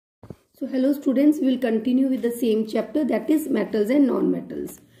So hello students, we will continue with the same chapter, that is metals and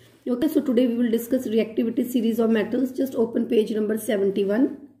non-metals. Okay, so today we will discuss reactivity series of metals. Just open page number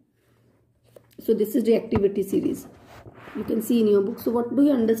 71. So this is reactivity series. You can see in your book. So what do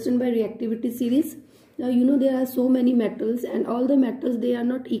you understand by reactivity series? Now you know there are so many metals and all the metals, they are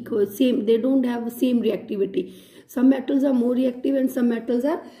not equal, same, they don't have the same reactivity. Some metals are more reactive and some metals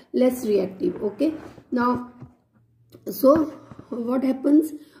are less reactive. Okay, now so what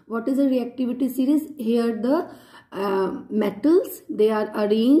happens? What is a reactivity series? Here the metals, they are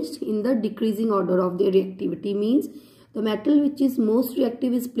arranged in the decreasing order of their reactivity. Means the metal which is most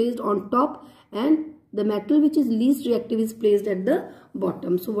reactive is placed on top and the metal which is least reactive is placed at the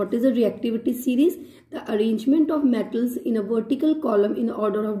bottom. So what is a reactivity series? The arrangement of metals in a vertical column in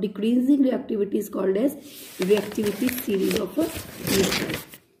order of decreasing reactivity is called as reactivity series of a metal.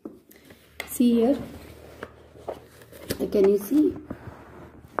 See here. Can you see?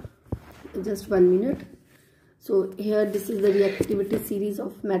 Just 1 minute. So here this is the reactivity series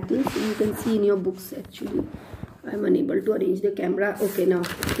of metals. You can see in your books. Actually I am unable to arrange the camera. Okay, now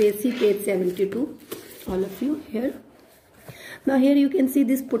see page 72, all of you here. Now here you can see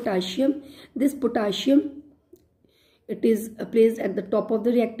this potassium. This potassium, it is placed at the top of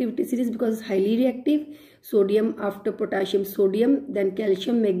the reactivity series because it's highly reactive. Sodium, after potassium, sodium, then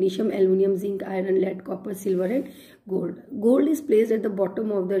calcium, magnesium, aluminum, zinc, iron, lead, copper, silver and gold. Gold is placed at the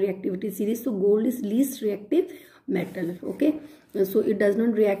bottom of the reactivity series. So gold is least reactive metal. Okay, so it does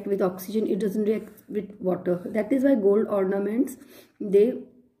not react with oxygen, it doesn't react with water. That is why gold ornaments, they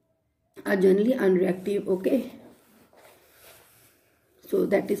are generally unreactive. Okay, so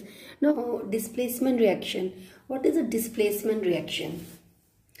that is. Now displacement reaction. What is a displacement reaction?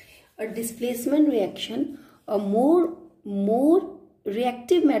 A displacement reaction, a more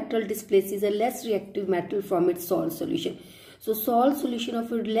reactive metal displaces a less reactive metal from its salt solution. So salt solution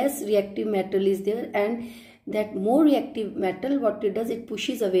of a less reactive metal is there, and that more reactive metal, what it does, it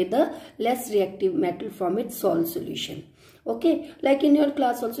pushes away the less reactive metal from its salt solution. Okay, like in your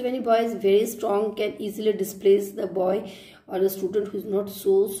class also, when a boy is very strong, can easily displace the boy or the student who is not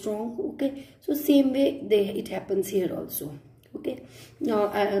so strong. Okay, so same way it happens here also. Okay, now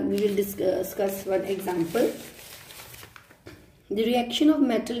we will discuss one example. The reaction of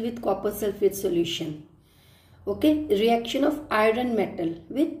metal with copper sulfate solution. Okay, reaction of iron metal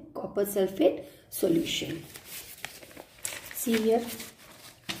with copper sulfate solution. See here.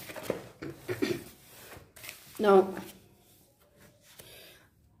 Now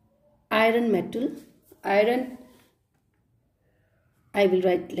iron metal, iron, I will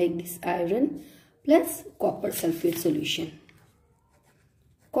write like this: iron plus copper sulfate solution.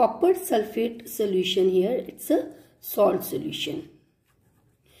 Copper sulfate solution here, it's a salt solution.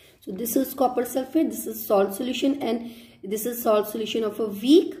 So this is copper sulfate, this is salt solution, and this is salt solution of a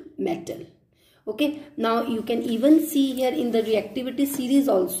weak metal. Okay, now you can even see here in the reactivity series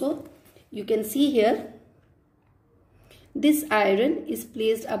also, you can see here this iron is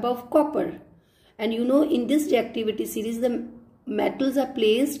placed above copper, and you know in this reactivity series the metals are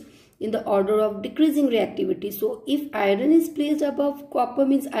placed in the order of decreasing reactivity. So if iron is placed above copper,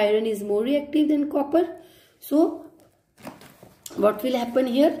 means iron is more reactive than copper. So what will happen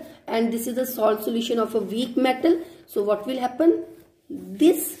here? And this is the salt solution of a weak metal. So what will happen?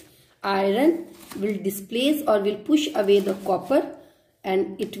 This iron will displace or will push away the copper,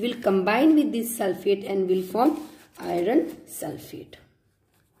 and it will combine with this sulfate and will form iron sulfate.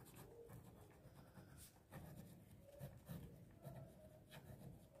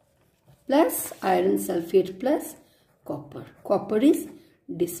 Plus iron sulfate plus copper. Copper is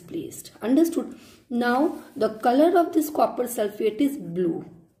displaced. Understood? Now the color of this copper sulfate is blue.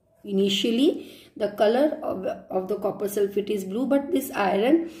 Initially the color of the copper sulfate is blue, but this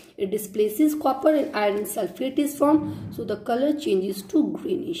iron, it displaces copper and iron sulfate is formed. So the color changes to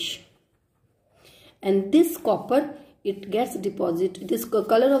greenish. And this copper, it gets deposited, this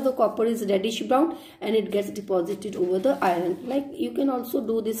color of the copper is reddish brown and it gets deposited over the iron. Like you can also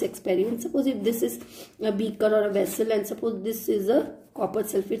do this experiment. Suppose if this is a beaker or a vessel and suppose this is a copper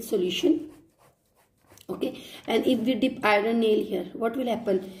sulfate solution. Okay, and if we dip iron nail here, what will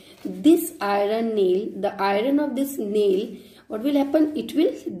happen? This iron nail, the iron of this nail, what will happen? It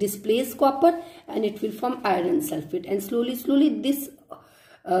will displace copper and it will form iron sulfate, and slowly this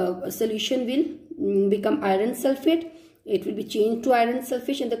solution will become iron sulfate. It will be changed to iron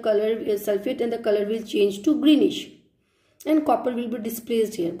sulfate and the color sulfate, and the color will change to greenish, and copper will be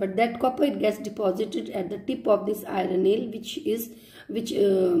displaced here. But that copper, it gets deposited at the tip of this iron nail, which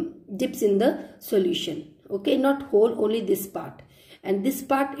dips in the solution. Okay, not whole, only this part, and this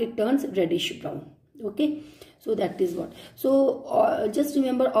part it turns reddish brown. Okay, So that is what. So just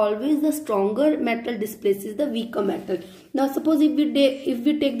remember, always the stronger metal displaces the weaker metal. Now suppose if we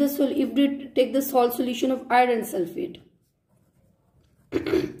take the salt solution of iron sulfate,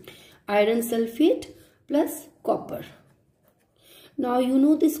 iron sulfate plus copper. Now you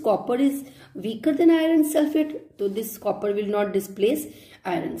know this copper is weaker than iron sulfate, so this copper will not displace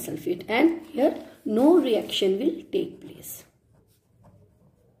iron sulfate, and here no reaction will take place.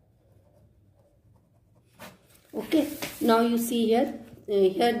 Okay, now you see here,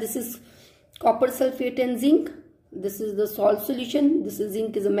 this is copper sulfate and zinc. This is the salt solution. This is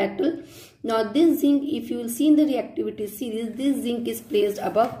zinc, is a metal. Now this zinc, if you will see in the reactivity series, this zinc is placed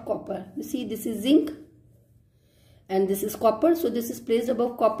above copper. You see, this is zinc and this is copper. So this is placed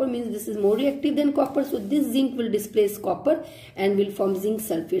above copper, means this is more reactive than copper. So this zinc will displace copper and will form zinc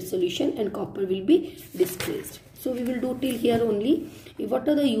sulfate solution, and copper will be displaced. So we will do till here only. What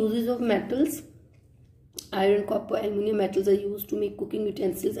are the uses of metals? Iron, copper, aluminum metals are used to make cooking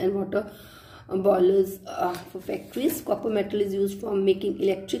utensils and water boilers for factories. Copper metal is used for making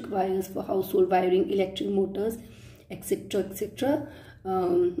electric wires for household wiring, electric motors, etc., etc.,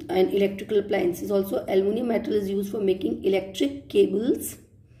 and electrical appliances. Also, aluminum metal is used for making electric cables,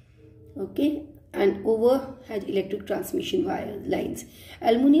 okay, and overhead electric transmission wire lines.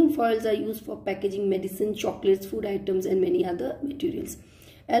 Aluminum foils are used for packaging medicine, chocolates, food items, and many other materials.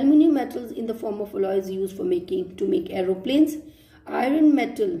 Aluminum metals in the form of alloy is used for make aeroplanes. Iron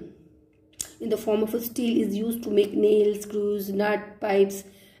metal in the form of a steel is used to make nails, screws, nut, pipes,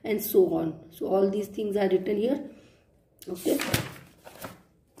 and so on. So all these things are written here. Okay.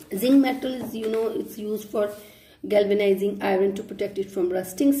 Zinc metal is, it's used for galvanizing iron to protect it from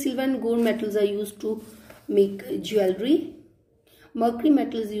rusting. Silver and gold metals are used to make jewelry. Mercury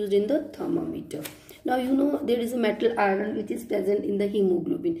metal is used in the thermometer. Now there is a metal iron which is present in the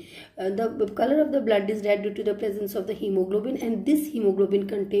hemoglobin. The color of the blood is red due to the presence of the hemoglobin, and this hemoglobin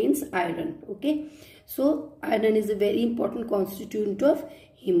contains iron. Okay, so iron is a very important constituent of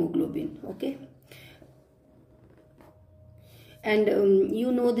hemoglobin. Okay, and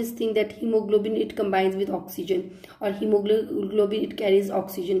this thing that hemoglobin, it combines with oxygen, or hemoglobin, it carries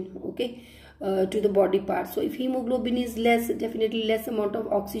oxygen, okay, to the body parts. So if hemoglobin is less, definitely less amount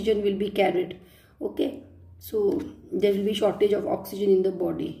of oxygen will be carried. Okay, so there will be shortage of oxygen in the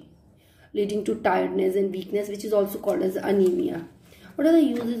body, leading to tiredness and weakness, which is also called as anemia. What are the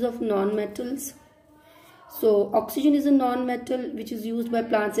uses of non-metals? So oxygen is a non-metal which is used by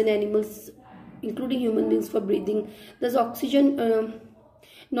plants and animals, including human beings, for breathing. Thus oxygen,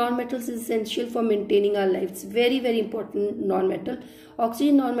 non-metals is essential for maintaining our lives. Very, very important non-metal.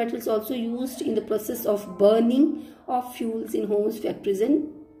 Oxygen non-metal is also used in the process of burning of fuels in homes, factories, and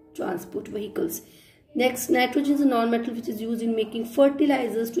transport vehicles. Next, nitrogen is a non-metal which is used in making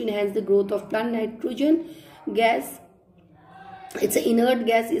fertilizers to enhance the growth of plant. Nitrogen gas, it's an inert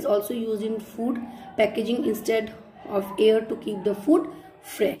gas, is also used in food packaging instead of air to keep the food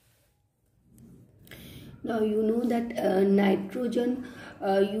fresh. Now you know that nitrogen,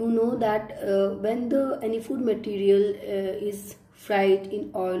 when any food material is fried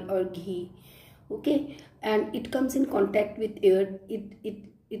in oil or ghee, okay, and it comes in contact with air,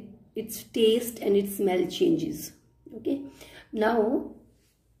 its taste and its smell changes. Okay, now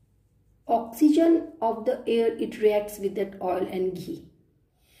oxygen of the air, it reacts with that oil and ghee.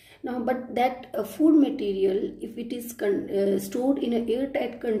 Now but that food material, if it is stored in a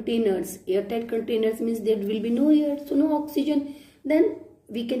airtight containers means there will be no air, so no oxygen, then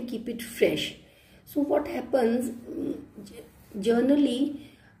we can keep it fresh. So what happens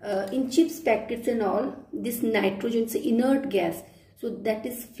generally in chips packets and all, this nitrogen is inert gas, so that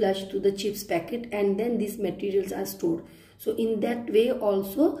is flushed to the chips packet, and then these materials are stored. So in that way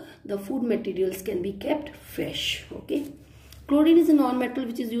also the food materials can be kept fresh. Okay, chlorine is a non-metal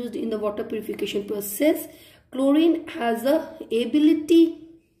which is used in the water purification process. Chlorine has a ability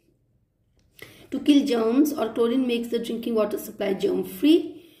to kill germs, or chlorine makes the drinking water supply germ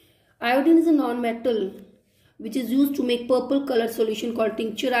free. Iodine is a non-metal which is used to make purple colored solution called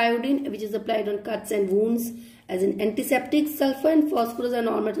tincture iodine, which is applied on cuts and wounds as an antiseptic. Sulfur and phosphorus are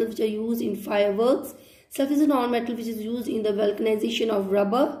non-metals which are used in fireworks. Sulfur is a non-metal which is used in the vulcanization of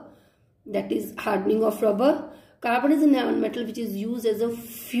rubber, that is hardening of rubber. Carbon is a non-metal which is used as a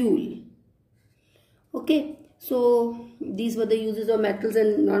fuel. Okay, so these were the uses of metals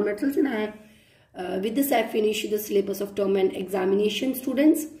and non-metals, and with this I finish the syllabus of term and examination,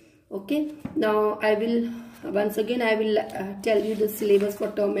 students. Okay, now I will once again tell you the syllabus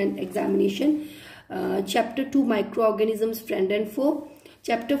for term and examination. Chapter 2, microorganisms, friend and foe.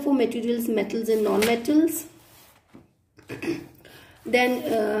 Chapter 4, materials, metals and non-metals.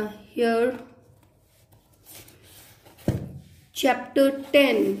 Then here Chapter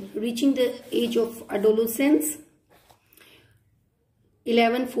 10, reaching the age of adolescence.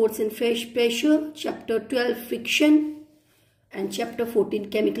 11, force and pressure. Chapter 12, friction. And chapter 14,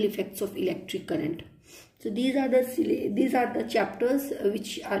 chemical effects of electric current. So these are the chapters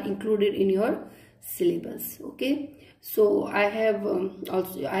which are included in your syllabus. Okay, so I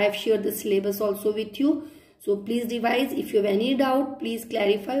have shared the syllabus also with you. So please revise. If you have any doubt, please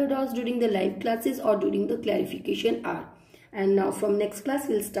clarify your doubts during the live classes or during the clarification hour. And now from next class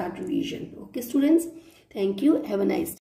we'll start revision. Okay students, thank you, have a nice day.